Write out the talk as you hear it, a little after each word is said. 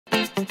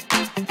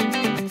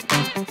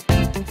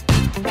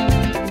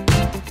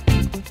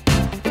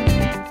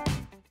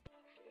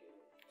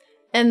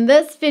In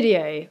this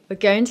video, we're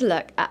going to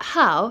look at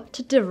how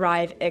to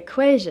derive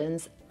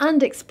equations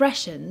and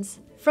expressions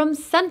from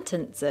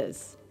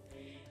sentences.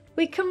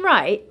 We can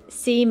write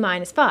c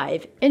minus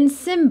 5 in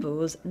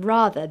symbols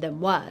rather than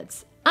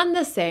words, and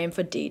the same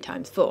for d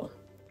times 4.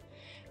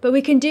 But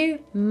we can do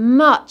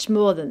much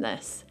more than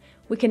this.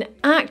 We can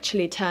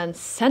actually turn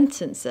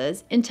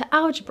sentences into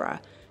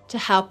algebra to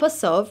help us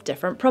solve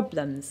different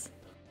problems.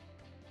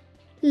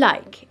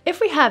 Like, if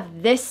we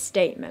have this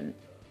statement,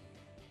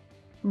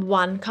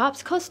 1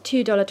 cups cost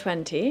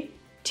 $2.20,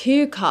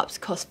 2 cups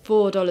cost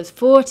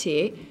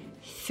 $4.40,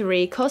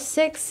 3 cost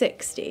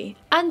 $6.60,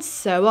 and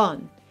so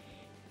on.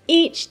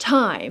 Each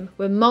time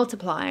we're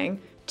multiplying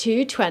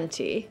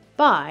 $2.20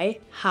 by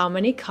how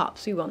many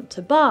cups we want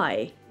to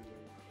buy.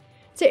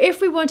 So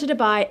if we wanted to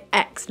buy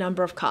X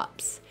number of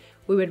cups,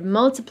 we would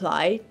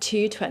multiply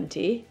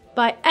 $2.20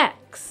 by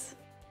X.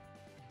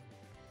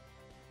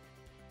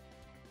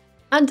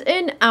 And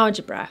in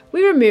algebra,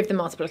 we remove the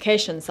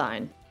multiplication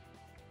sign.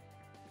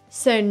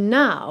 So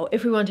now,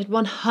 if we wanted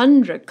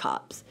 100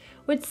 cups,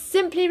 we'd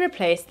simply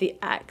replace the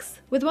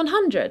X with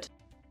 100.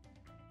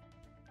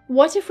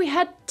 What if we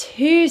had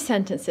 2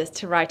 sentences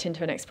to write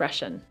into an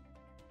expression?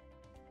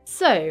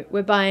 So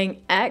we're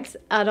buying X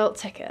adult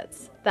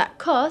tickets that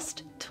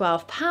cost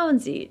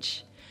 £12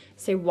 each.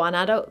 So 1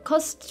 adult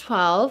costs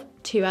 12,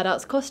 2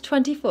 adults cost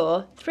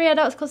 24, 3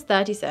 adults cost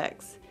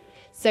 36.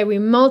 So we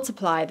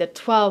multiply the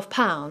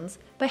 £12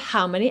 by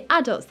how many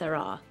adults there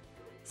are.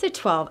 So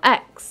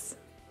 12x.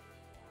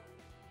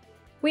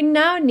 We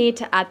now need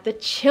to add the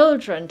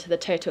children to the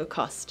total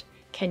cost.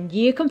 Can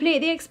you complete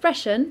the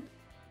expression?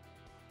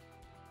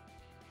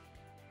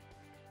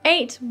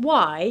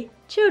 8y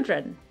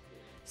children.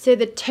 So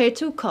the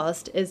total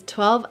cost is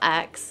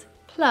 12x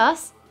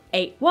plus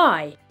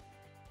 8y.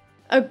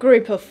 A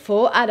group of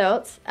 4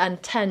 adults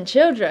and 10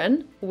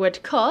 children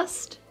would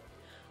cost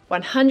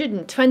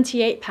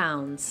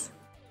 £128.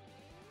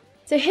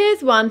 So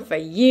here's one for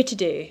you to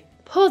do.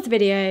 Pause the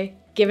video,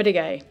 give it a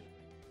go.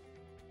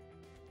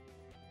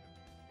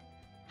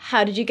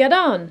 How did you get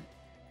on?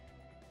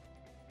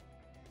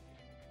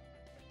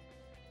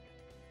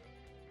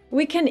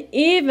 We can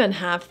even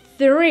have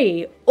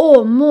 3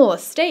 or more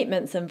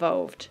statements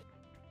involved.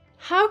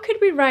 How could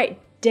we write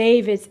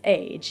David's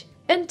age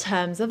in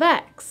terms of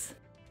X?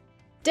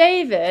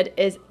 David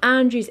is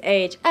Andrew's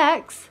age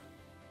X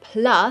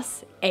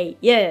plus 8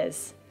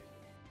 years.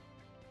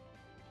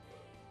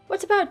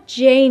 What about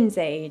Jane's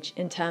age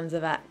in terms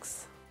of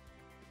X?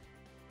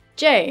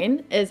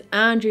 Jane is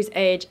Andrew's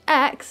age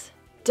X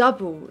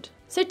doubled,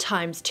 so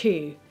times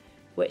 2,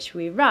 which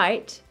we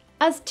write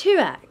as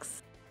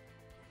 2x.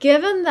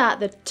 Given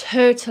that the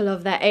total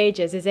of their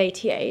ages is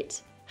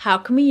 88, how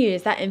can we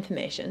use that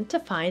information to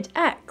find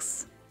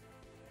x?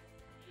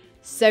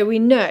 So we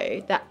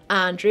know that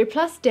Andrew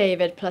plus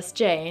David plus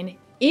Jane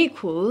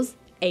equals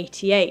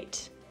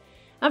 88.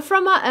 And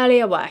from our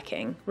earlier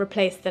working,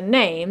 replace the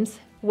names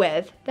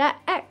with their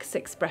x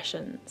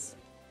expressions.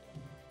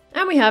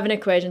 And we have an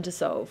equation to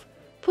solve.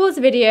 Pause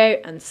the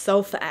video and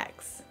solve for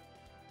x.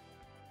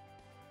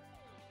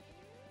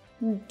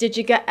 Did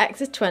you get x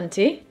is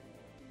 20?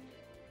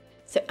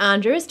 So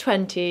Andrew is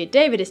 20,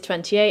 David is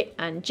 28,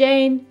 and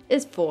Jane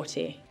is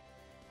 40.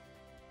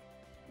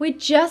 We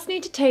just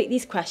need to take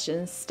these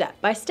questions step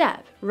by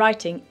step,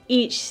 writing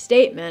each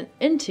statement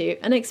into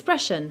an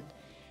expression.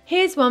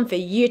 Here's one for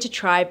you to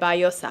try by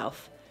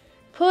yourself.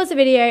 Pause the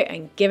video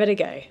and give it a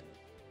go.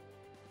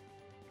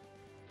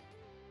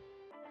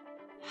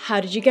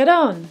 How did you get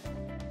on?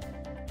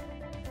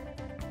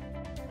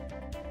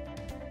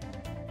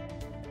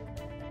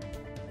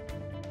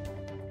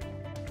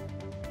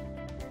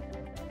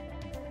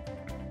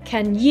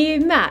 Can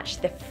you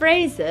match the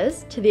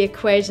phrases to the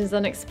equations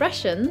and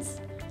expressions?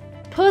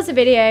 Pause the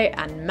video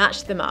and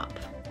match them up.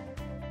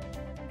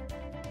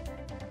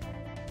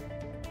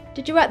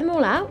 Did you work them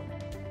all out?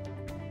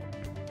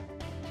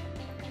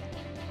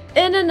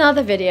 In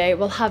another video,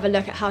 we'll have a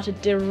look at how to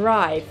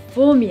derive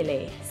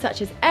formulae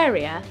such as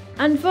area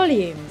and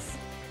volumes.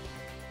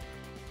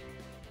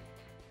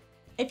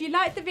 If you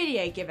liked the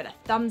video, give it a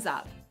thumbs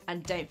up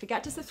and don't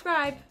forget to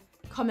subscribe.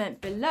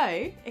 Comment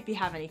below if you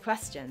have any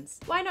questions.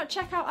 Why not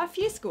check out our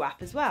FuseSchool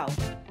app as well?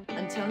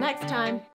 Until next time.